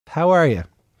How are you?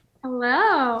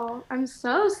 Hello. I'm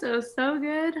so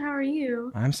good. How are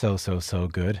you? I'm so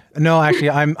good. No, actually,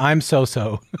 I'm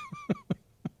so.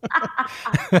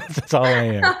 That's all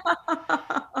I am.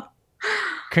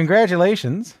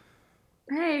 Congratulations.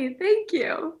 Hey, thank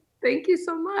you. Thank you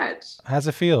so much. How's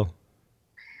it feel?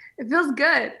 It feels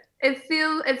good.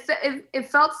 It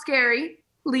felt scary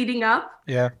leading up,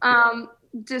 Yeah. um,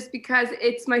 just because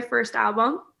it's my first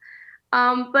album.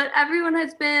 But everyone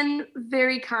has been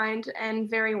very kind and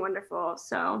very wonderful,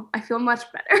 so I feel much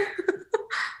better.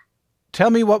 Tell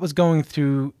me what was going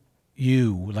through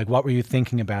you. Like, what were you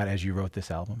thinking about as you wrote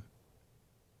this album?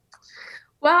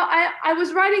 Well, I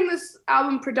was writing this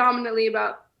album predominantly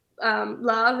about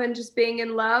love and just being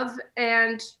in love.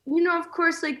 And, of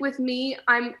course, like with me,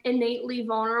 I'm innately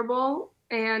vulnerable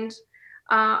and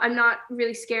I'm not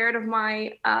really scared of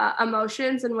my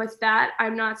emotions. And with that,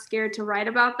 I'm not scared to write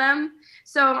about them.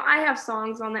 So I have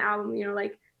songs on the album,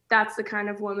 like That's the Kind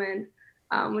of Woman,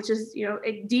 which is,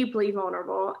 deeply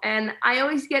vulnerable. And I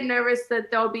always get nervous that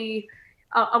there'll be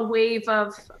a wave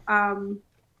of,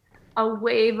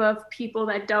 people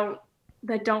that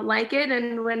don't like it,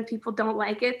 and when people don't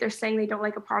like it, they're saying they don't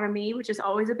like a part of me, which is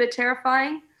always a bit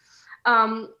terrifying.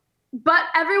 Um, but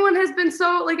everyone has been,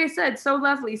 so like I said, so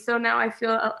lovely, so now I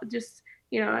feel just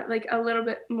like a little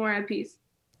bit more at peace.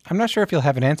 I'm not sure if you'll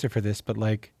have an answer for this, but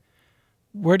like,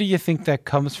 where do you think that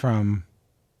comes from?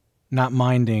 Not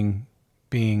minding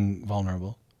being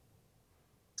vulnerable.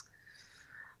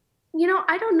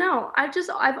 I don't know.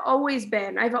 I've always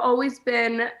been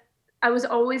I was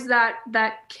always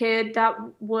that kid that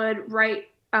would write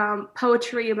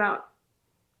poetry about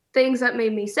things that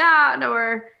made me sad,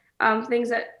 or things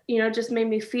that just made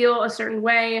me feel a certain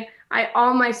way.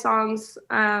 All my songs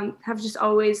have just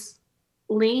always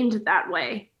leaned that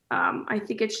way. I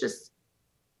think it's just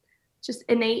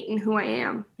innate in who I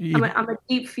am. I'm a, You, I'm a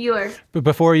deep feeler. but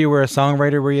before you were a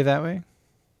songwriter, were you that way?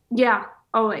 Yeah,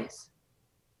 always,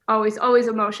 always, always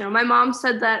emotional. My mom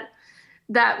said that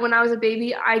when I was a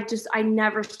baby, I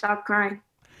never stopped crying.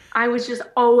 I was just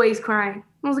always crying.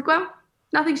 I was like, well,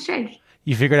 nothing's changed.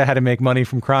 You figured out how to make money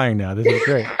from crying now. This is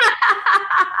great.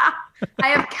 I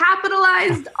have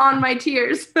capitalized on my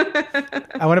tears.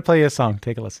 I want to play you a song.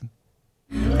 Take a listen.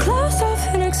 Closed off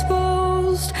and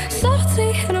exposed,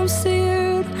 salty and I'm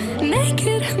seared,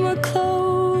 naked in my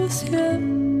clothes, yeah.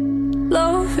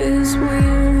 Love is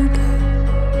weird.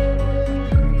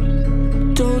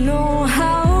 Don't know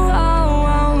how I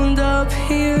wound up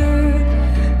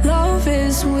here. Love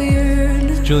is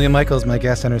weird. Julia Michaels, my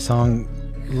guest on her song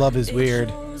Love is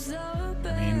Weird.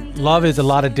 Love is a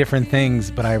lot of different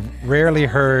things, but I've rarely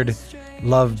heard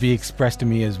love be expressed to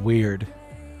me as weird.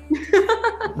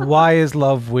 Why is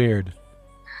love weird?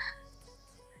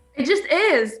 It just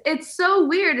is. It's so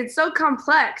weird. It's so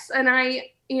complex. And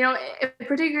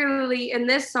particularly in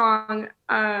this song,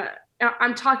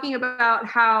 I'm talking about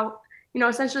how,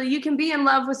 essentially you can be in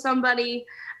love with somebody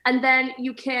and then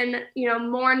you can,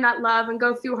 mourn that love and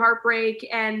go through heartbreak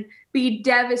and be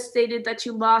devastated that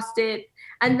you lost it.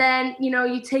 And then,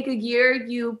 you take a year,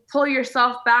 you pull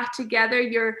yourself back together.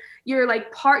 You're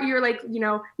like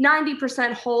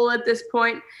 90% whole at this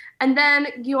point. And then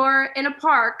you're in a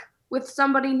park with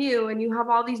somebody new and you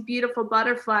have all these beautiful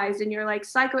butterflies and you're like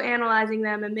psychoanalyzing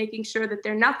them and making sure that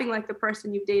they're nothing like the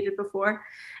person you've dated before.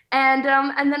 And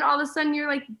then all of a sudden you're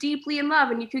like deeply in love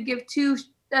and you could give two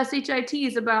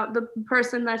shits about the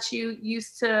person that you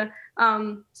used to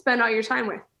spend all your time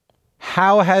with.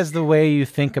 How has the way you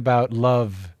think about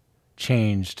love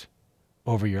changed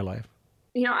over your life?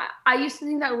 I used to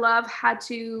think that love had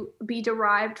to be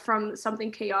derived from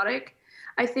something chaotic.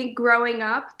 I think growing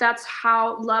up, that's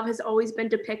how love has always been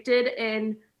depicted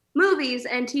in movies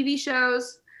and TV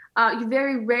shows. You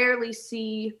very rarely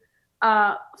see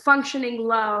functioning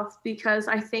love because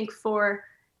I think for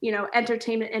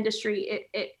entertainment industry,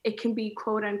 it can be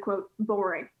quote unquote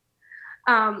boring.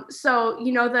 So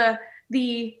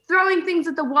the throwing things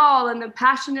at the wall and the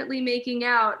passionately making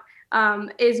out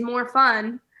is more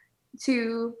fun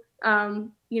to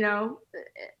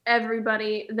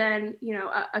everybody than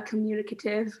a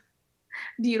communicative,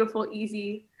 beautiful,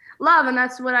 easy love. And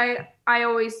that's what I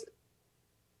always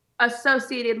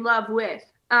associated love with.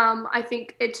 I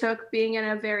think it took being in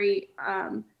a very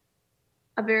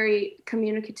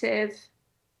communicative,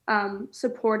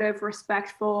 supportive,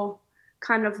 respectful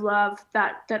kind of love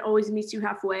that always meets you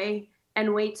halfway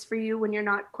and waits for you when you're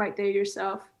not quite there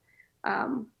yourself,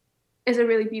 is a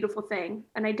really beautiful thing.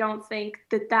 And I don't think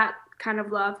that kind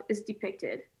of love is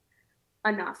depicted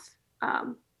enough.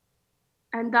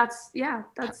 And that's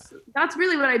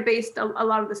really what I based a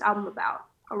lot of this album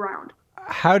around.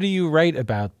 How do you write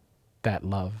about that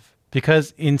love?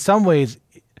 Because in some ways,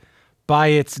 by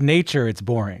its nature, it's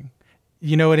boring.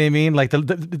 You know what I mean? Like the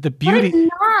beauty, But it's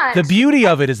not. the beauty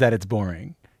of it is that it's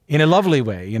boring in a lovely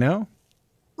way, you know?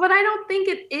 But I don't think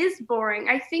it is boring.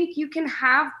 I think you can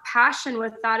have passion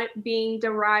without it being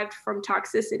derived from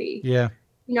toxicity. Yeah.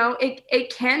 You know,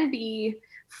 it can be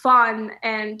fun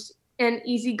and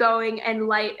easygoing and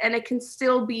light, and it can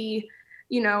still be,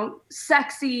 you know,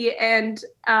 sexy and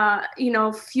you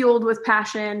know, fueled with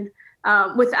passion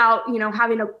without, you know,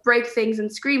 having to break things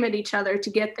and scream at each other to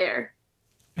get there.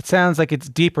 It sounds like it's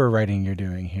deeper writing you're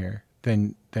doing here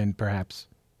than perhaps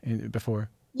before.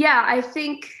 Yeah, I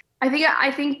think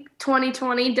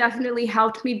 2020 definitely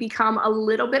helped me become a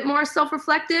little bit more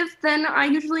self-reflective than I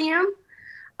usually am.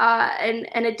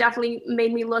 And it definitely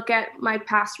made me look at my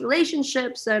past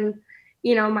relationships and,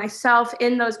 you know, myself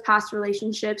in those past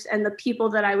relationships and the people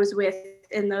that I was with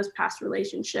in those past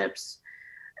relationships.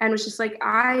 And was just like,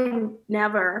 I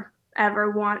never,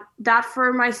 ever want that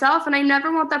for myself. And I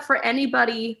never want that for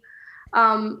anybody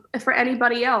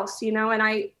else, you know? And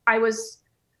I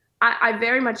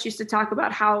very much used to talk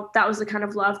about how that was the kind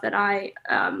of love that I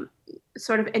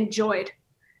sort of enjoyed.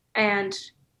 And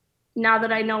now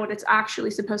that I know what it's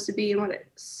actually supposed to be and what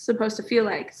it's supposed to feel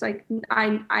like, it's like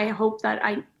I hope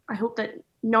that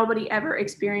nobody ever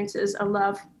experiences a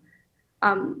love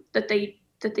that they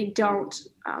don't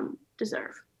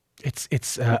deserve.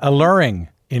 It's alluring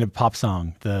in a pop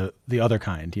song, the other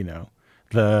kind, you know,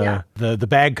 the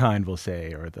bad kind, we'll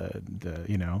say, or the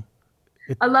you know.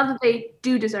 I love that they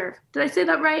do deserve. Did I say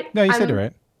that right? No, you said it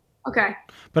right. Okay.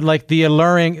 But like the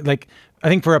alluring, like I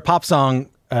think for a pop song,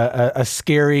 a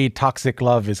scary, toxic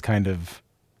love is kind of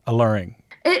alluring.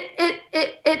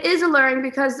 It is alluring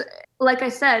because, like I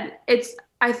said,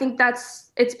 I think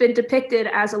it's been depicted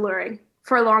as alluring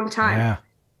for a long time. Yeah.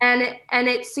 And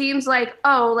it seems like,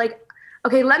 oh, like,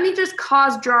 okay, let me just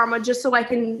cause drama just so I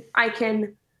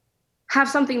can have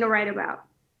something to write about.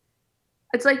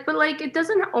 It's like, but like, it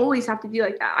doesn't always have to be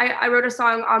like that. I wrote a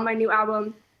song on my new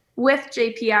album with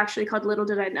JP actually called Little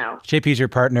Did I Know. JP's your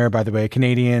partner, by the way,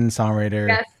 Canadian songwriter.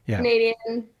 Yes, yeah.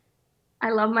 Canadian. I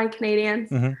love my Canadians.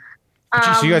 Mm-hmm.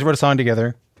 So you guys wrote a song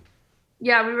together?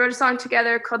 Yeah, we wrote a song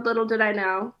together called Little Did I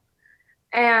Know.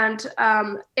 And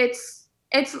it's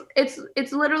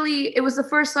literally, it was the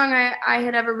first song I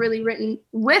had ever really written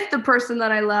with the person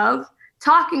that I love,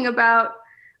 talking about,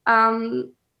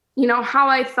 you know, how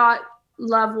I thought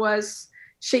love was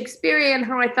Shakespearean,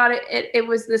 how I thought it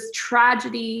was this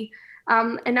tragedy,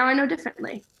 and now I know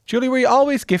differently. Julie, were you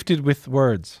always gifted with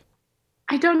words?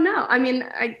 I don't know. I mean,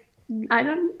 I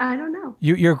don't know.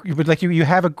 You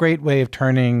have a great way of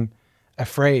turning a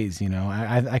phrase. You know,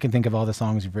 I can think of all the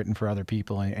songs you've written for other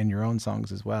people and your own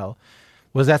songs as well.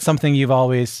 Was that something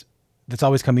that's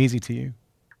always come easy to you?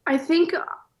 I think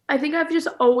I've just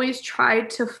always tried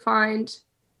to find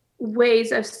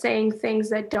ways of saying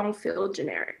things that don't feel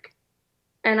generic.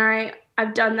 And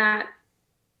I've done that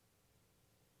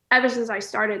ever since I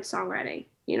started songwriting.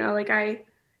 You know, like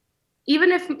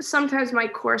even if sometimes my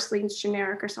course leans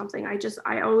generic or something,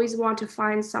 I always want to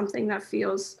find something that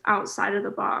feels outside of the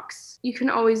box. You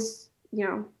can always, you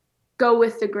know, go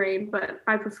with the grain, but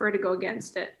I prefer to go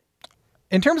against it.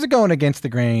 In terms of going against the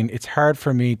grain, it's hard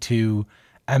for me to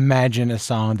imagine a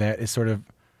song that is sort of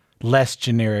less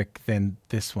generic than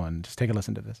this one. Just take a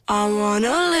listen to this. I wanna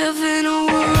live in a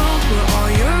world where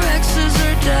all your exes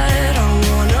are dead. I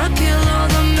wanna kill all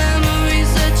the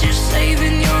memories that you save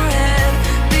in your head.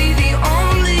 Be the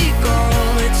only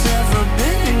girl it's ever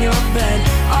been in your bed.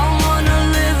 I wanna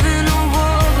live in a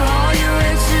world where all your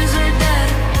exes are dead.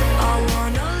 I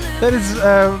wanna live. That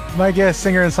is my guest,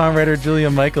 singer and songwriter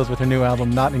Julia Michaels with her new album,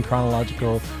 Not in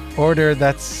Chronological Order.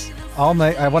 That's all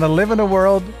night. I want to live in a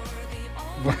world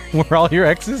where all your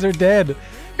exes are dead.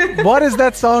 What is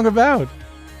that song about?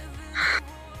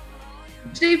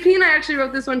 JP and I actually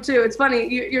wrote this one too. It's funny.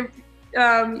 You're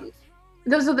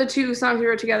those are the two songs we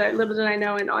wrote together, Little Did I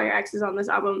Know and All Your Exes on this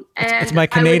album. And it's my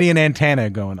Canadian antenna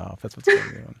going off. That's what's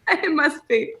going on. It must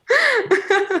be.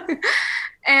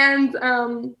 And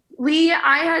I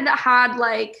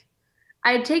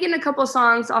had taken a couple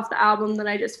songs off the album that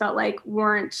I just felt like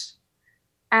weren't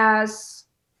as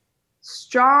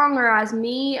strong or as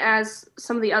me as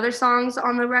some of the other songs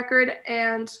on the record.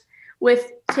 And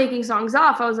with taking songs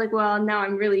off, I was like, well, now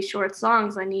I'm really short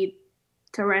songs. I need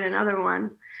to write another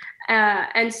one.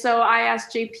 And so I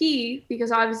asked JP,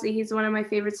 because obviously he's one of my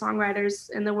favorite songwriters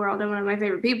in the world and one of my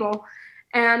favorite people.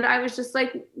 And I was just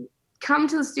like, come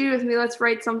to the studio with me, let's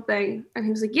write something. And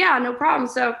he was like, yeah, no problem.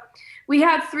 So we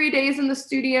had 3 days in the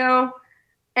studio.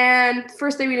 And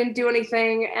first day we didn't do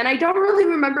anything. And I don't really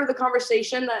remember the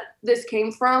conversation that this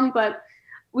came from, but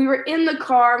we were in the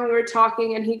car and we were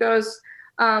talking, and he goes,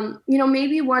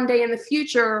 maybe one day in the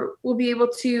future we'll be able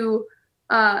to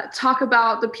talk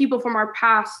about the people from our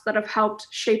past that have helped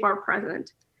shape our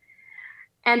present.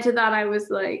 And to that I was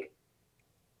like,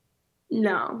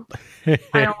 no,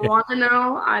 I don't want to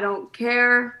know. I don't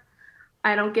care.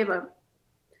 I don't give a.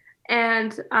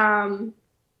 And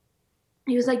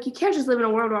he was like, you can't just live in a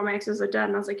world where my exes are dead.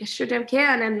 And I was like, I sure damn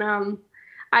can. And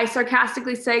I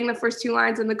sarcastically sang the first 2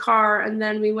 lines in the car, and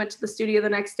then we went to the studio the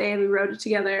next day and we wrote it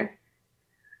together.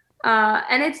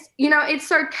 And it's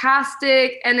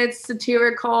sarcastic and it's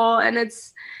satirical and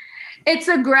it's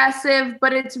aggressive,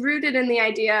 but it's rooted in the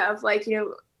idea of like,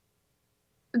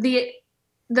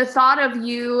 the thought of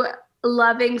you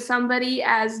loving somebody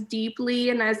as deeply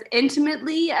and as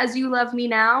intimately as you love me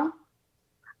now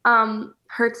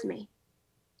hurts me.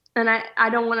 And I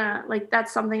don't want to, like,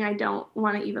 that's something I don't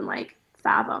want to even like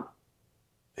fathom.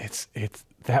 It's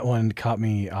that one caught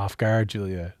me off guard,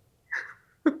 Julia.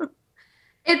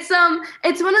 It's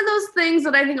one of those things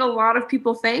that I think a lot of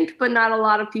people think, but not a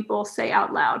lot of people say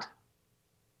out loud.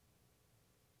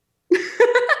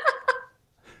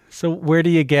 So where do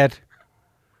you get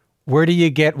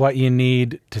what you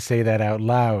need to say that out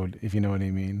loud, if you know what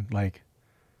I mean? Like,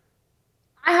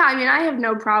 I have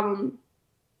no problem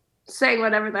saying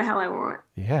whatever the hell I want.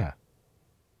 Yeah.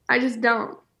 I just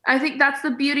don't. I think that's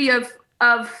the beauty of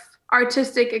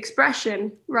artistic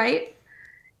expression, right?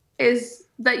 Is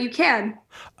that you can.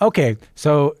 Okay,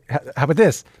 so how about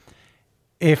this?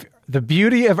 If the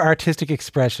beauty of artistic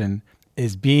expression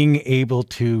is being able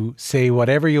to say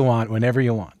whatever you want, whenever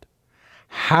you want,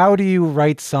 how do you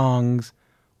write songs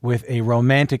with a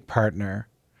romantic partner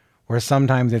where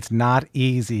sometimes it's not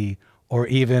easy or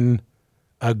even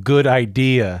a good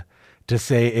idea to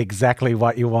say exactly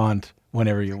what you want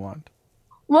whenever you want?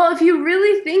 Well, if you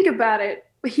really think about it,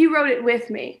 he wrote it with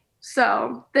me.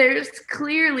 So there's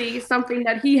clearly something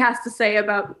that he has to say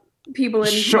about people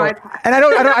in my past. And I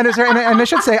don't understand. And I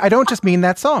should say, I don't just mean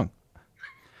that song.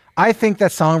 I think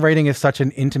that songwriting is such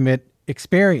an intimate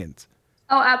experience.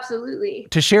 Oh, absolutely.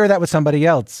 To share that with somebody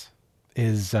else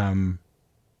is, how's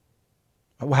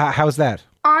that?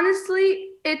 Honestly,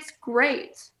 it's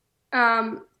great.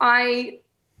 I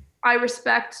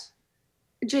respect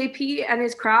JP and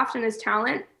his craft and his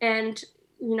talent, and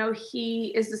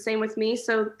he is the same with me.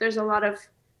 So there's a lot of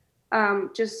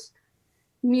just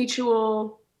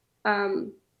mutual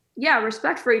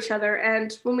respect for each other.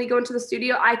 And when we go into the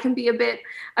studio, I can be a bit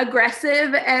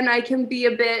aggressive and I can be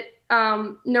a bit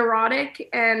neurotic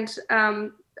and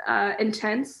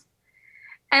intense.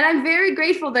 And I'm very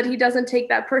grateful that he doesn't take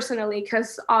that personally,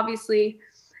 because obviously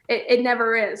it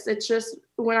never is. It's just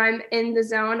when I'm in the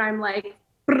zone, I'm like,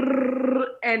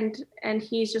 and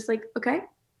he's just like, okay,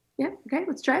 yeah, okay,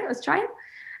 let's try it.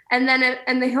 And then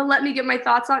he'll let me get my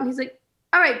thoughts out, and he's like,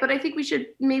 all right, but I think we should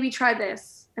maybe try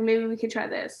this, and maybe we could try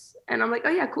this. And I'm like, oh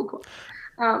yeah, cool.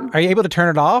 Are you able to turn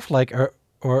it off, like,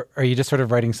 or are you just sort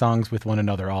of writing songs with one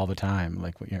another all the time,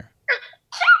 like what you're?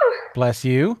 Bless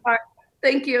you. All right,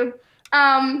 thank you.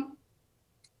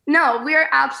 No, we are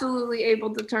absolutely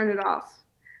able to turn it off.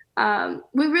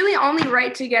 We really only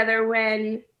write together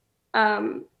when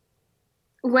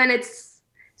it's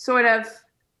sort of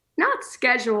not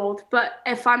scheduled, but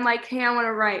if I'm like, hey, I want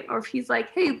to write, or if he's like,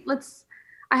 hey,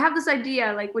 I have this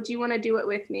idea, like, would you want to do it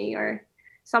with me, or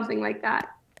something like that.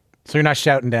 So you're not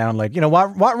shouting down like,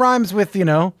 what rhymes with,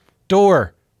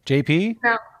 door, JP?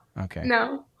 No. Okay.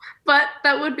 No, but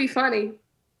that would be funny.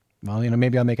 Well,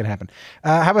 maybe I'll make it happen.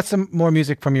 How about some more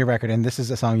music from your record? And this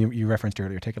is a song you referenced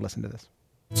earlier. Take a listen to this.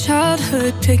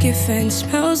 Childhood picket fence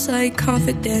smells like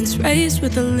confidence, raised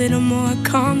with a little more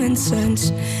common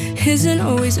sense. Isn't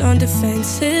always on defense,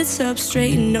 sits up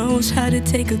straight and knows how to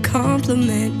take a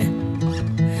compliment.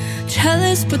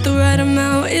 Jealous but the right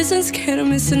amount, isn't scared of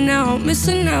missing out,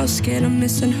 scared of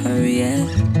missing her,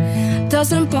 yeah.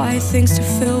 Doesn't buy things to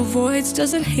fill voids,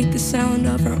 doesn't hate the sound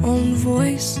of her own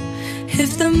voice.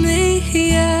 If the me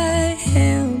I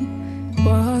am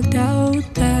walked out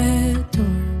that door,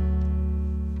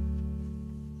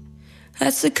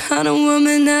 that's the kind of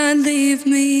woman I'd leave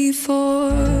me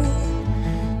for.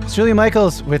 It's Julia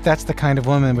Michaels with That's the Kind of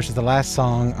Woman, which is the last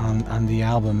song on the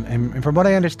album. And from what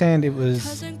I understand, it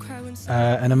was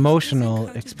an emotional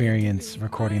experience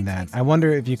recording that. I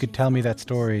wonder if you could tell me that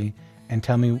story and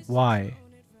tell me why.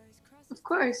 Of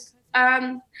course.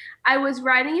 I was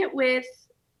writing it with,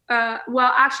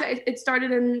 actually, it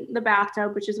started in the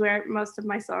bathtub, which is where most of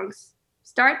my songs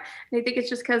start. And I think it's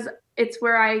just because it's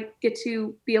where I get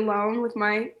to be alone with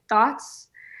my thoughts.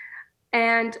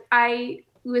 And I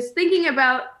was thinking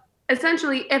about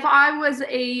essentially if I was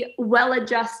a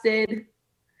well-adjusted,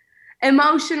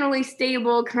 emotionally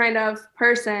stable kind of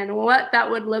person, what that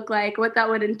would look like, what that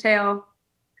would entail,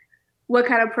 what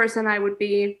kind of person I would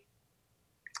be.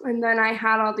 And then I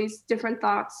had all these different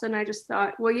thoughts, and I just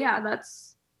thought, well, yeah,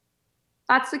 that's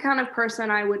the kind of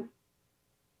person I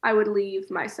would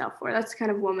leave myself for. That's the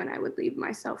kind of woman I would leave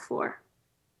myself for.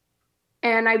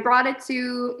 And I brought it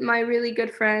to my really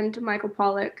good friend, Michael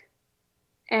Pollock.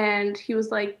 And he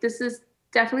was like, this is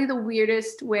definitely the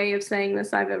weirdest way of saying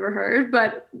this I've ever heard,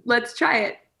 but let's try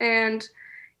it. And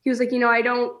he was like, I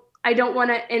don't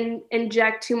want to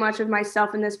inject too much of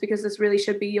myself in this, because this really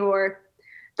should be your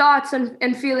thoughts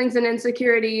and feelings and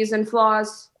insecurities and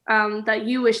flaws that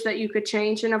you wish that you could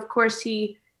change. And of course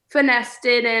he finessed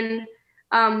it and,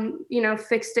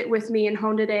 fixed it with me and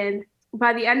honed it in.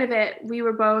 By the end of it, we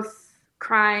were both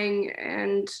crying,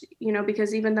 and,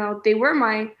 because even though they were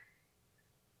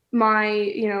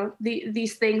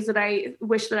these things that I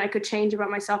wish that I could change about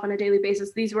myself on a daily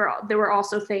basis, there were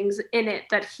also things in it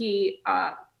that he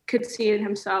could see in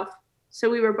himself. So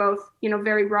we were both,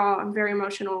 very raw and very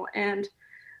emotional. And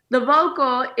the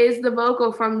vocal is the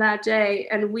vocal from that day.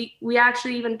 And we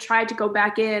actually even tried to go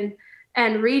back in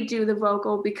and redo the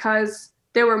vocal, because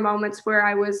there were moments where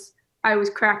I was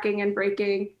cracking and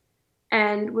breaking.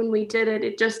 And when we did it,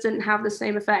 it just didn't have the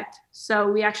same effect.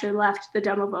 So we actually left the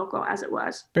demo vocal as it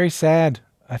was. Very sad.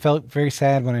 I felt very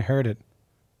sad when I heard it.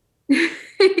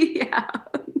 Yeah.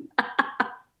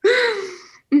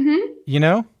 Mm-hmm.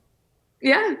 Yeah.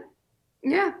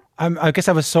 Yeah. I guess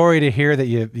I was sorry to hear that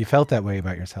you felt that way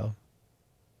about yourself.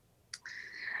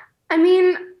 I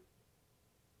mean,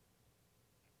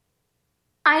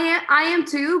 I am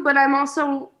too, but I'm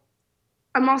also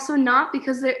not,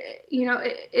 because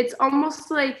it's almost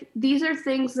like these are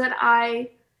things that I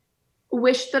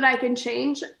wish that I can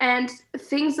change, and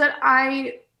things that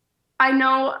I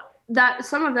know that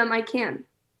some of them I can.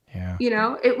 Yeah.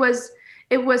 It was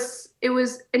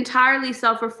entirely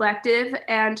self-reflective,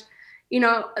 and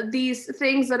these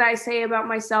things that I say about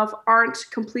myself aren't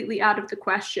completely out of the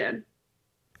question.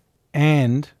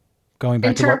 And going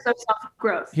back in terms of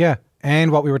self-growth. Yeah.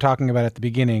 And what we were talking about at the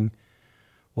beginning,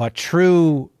 what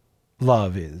true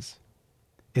love is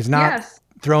not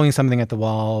throwing something at the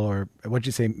wall, or what'd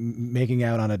you say, making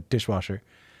out on a dishwasher.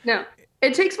 No,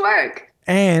 it takes work.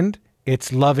 And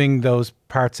it's loving those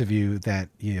parts of you that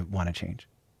you want to change.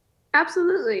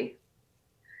 Absolutely.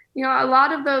 A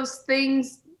lot of those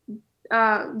things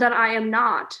that I am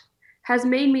not has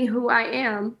made me who I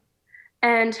am,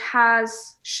 and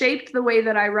has shaped the way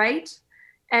that I write.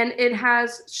 And it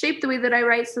has shaped the way that I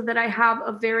write so that I have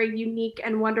a very unique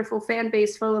and wonderful fan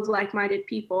base full of like-minded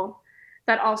people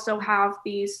that also have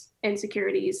these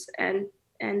insecurities and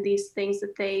these things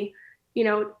that they,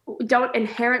 don't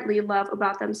inherently love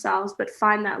about themselves, but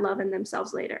find that love in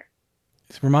themselves later.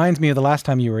 This reminds me of the last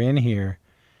time you were in here,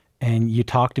 and you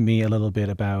talked to me a little bit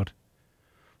about,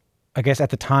 I guess at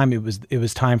the time it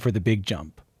was time for the big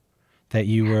jump, that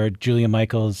you were Julia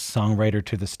Michaels' songwriter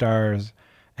to the stars,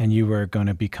 and you were going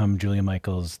to become Julia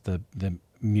Michaels, the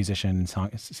musician,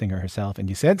 singer herself. And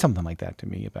you said something like that to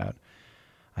me about,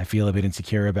 I feel a bit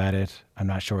insecure about it. I'm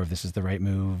not sure if this is the right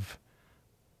move.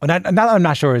 I'm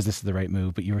not sure if this is the right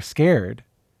move, but you were scared.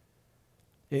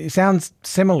 It sounds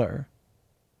similar.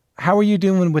 How are you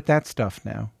doing with that stuff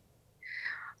now?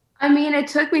 I mean, it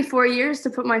took me 4 years to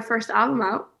put my first album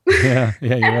out. Yeah,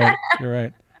 you're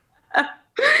right.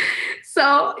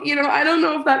 So, I don't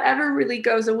know if that ever really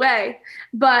goes away,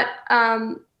 but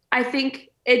I think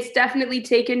it's definitely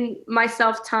taken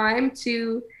myself time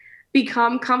to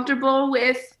become comfortable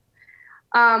with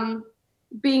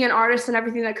being an artist and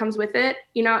everything that comes with it.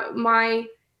 I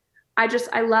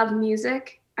love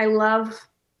music. I love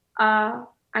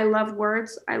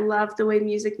words. I love the way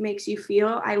music makes you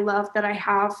feel. I love that I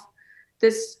have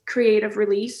this creative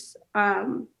release,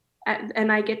 and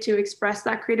I get to express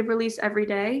that creative release every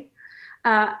day.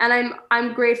 And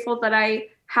I'm grateful that I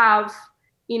have,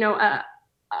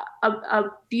 a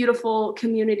beautiful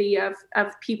community of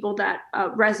people that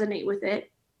resonate with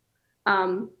it.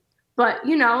 But,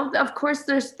 of course,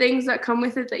 there's things that come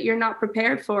with it that you're not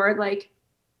prepared for, like,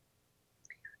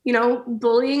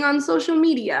 bullying on social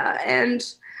media and,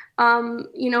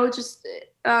 just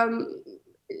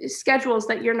schedules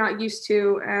that you're not used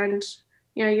to. And,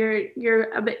 you're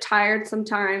a bit tired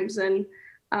sometimes. And,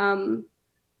 some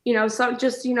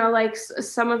just, like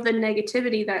some of the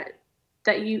negativity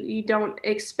that you don't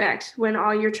expect when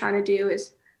all you're trying to do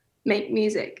is make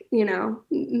music,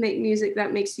 make music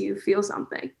that makes you feel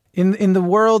something. In the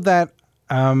world that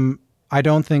I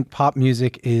don't think pop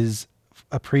music is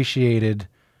appreciated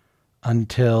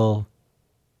until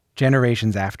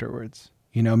generations afterwards.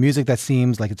 You know, music that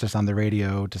seems like it's just on the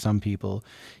radio to some people,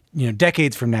 you know,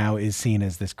 decades from now is seen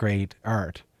as this great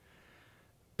art.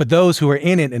 But those who are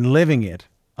in it and living it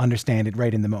understand it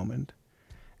right in the moment.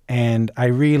 And I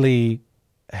really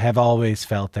have always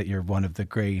felt that you're one of the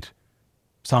great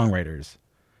songwriters,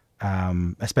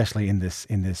 especially in this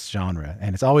genre.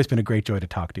 And it's always been a great joy to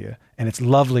talk to you. And it's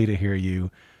lovely to hear you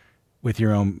with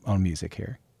your own music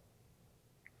here.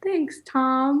 Thanks,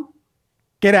 Tom.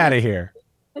 Get out of here.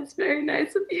 That's very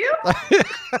nice of you.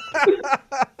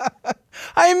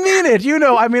 I mean it. You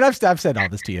know, I mean, I've said all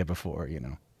this to you before, you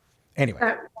know. Anyway.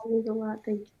 That means a lot.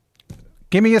 Thank you.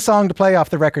 Give me a song to play off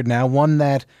the record now.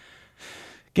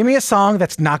 Give me a song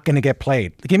that's not going to get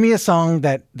played. Give me a song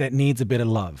that needs a bit of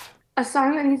love. A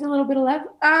song that needs a little bit of love?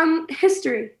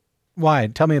 History. Why?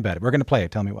 Tell me about it. We're going to play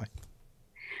it. Tell me why.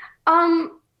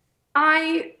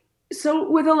 So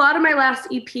with a lot of my last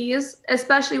EPs,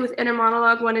 especially with Inner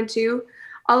Monologue 1 and 2,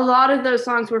 a lot of those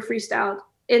songs were freestyled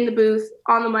in the booth,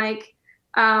 on the mic.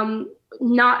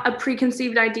 Not a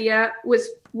preconceived idea, was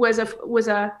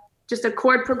just a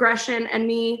chord progression and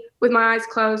me with my eyes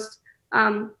closed,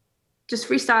 just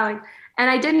freestyling. And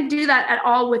I didn't do that at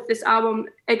all with this album,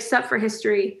 except for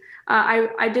History.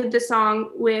 I did this song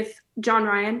with John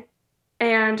Ryan,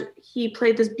 and he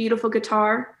played this beautiful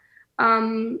guitar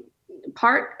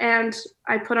part, and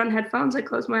I put on headphones, I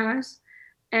closed my eyes,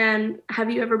 and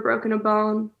Have You Ever Broken a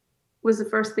Bone was the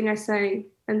first thing I sang,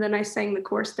 and then I sang the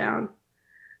chorus down,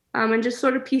 and just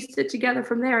sort of pieced it together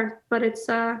from there. But it's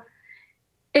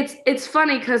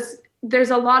funny because there's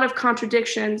a lot of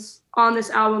contradictions on this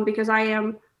album, because I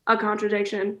am a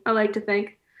contradiction, I like to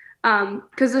think,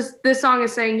 because this song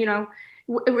is saying, you know,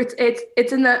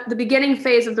 it's in the beginning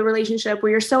phase of the relationship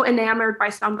where you're so enamored by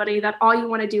somebody that all you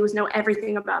want to do is know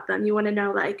everything about them. You want to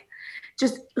know, like,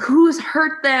 just who's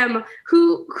hurt them,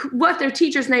 what their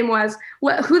teacher's name was,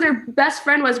 who their best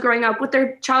friend was growing up, what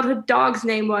their childhood dog's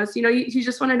name was. You know, you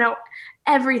just want to know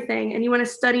everything, and you want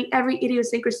to study every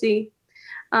idiosyncrasy.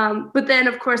 But then,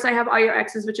 of course, I have All Your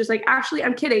Exes, which is like, actually,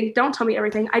 I'm kidding. Don't tell me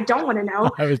everything. I don't want to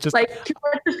know. I was just like,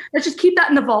 let's just keep that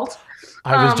in the vault.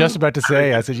 I was just about to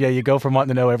say, I said, yeah, you go from wanting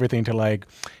to know everything to like,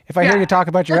 if I hear you talk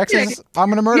about your exes, I'm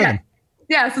going to murder them.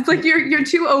 Yes, it's like you're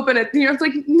too open. It's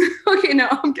like, okay, no,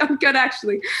 I'm good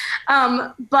actually.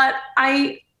 But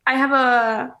I have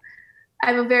a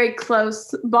very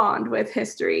close bond with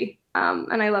History,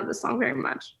 and I love this song very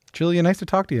much. Julia, nice to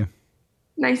talk to you.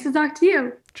 Nice to talk to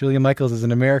you. Julia Michaels is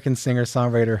an American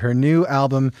singer-songwriter. Her new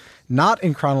album, Not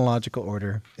in Chronological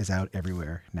Order, is out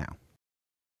everywhere now.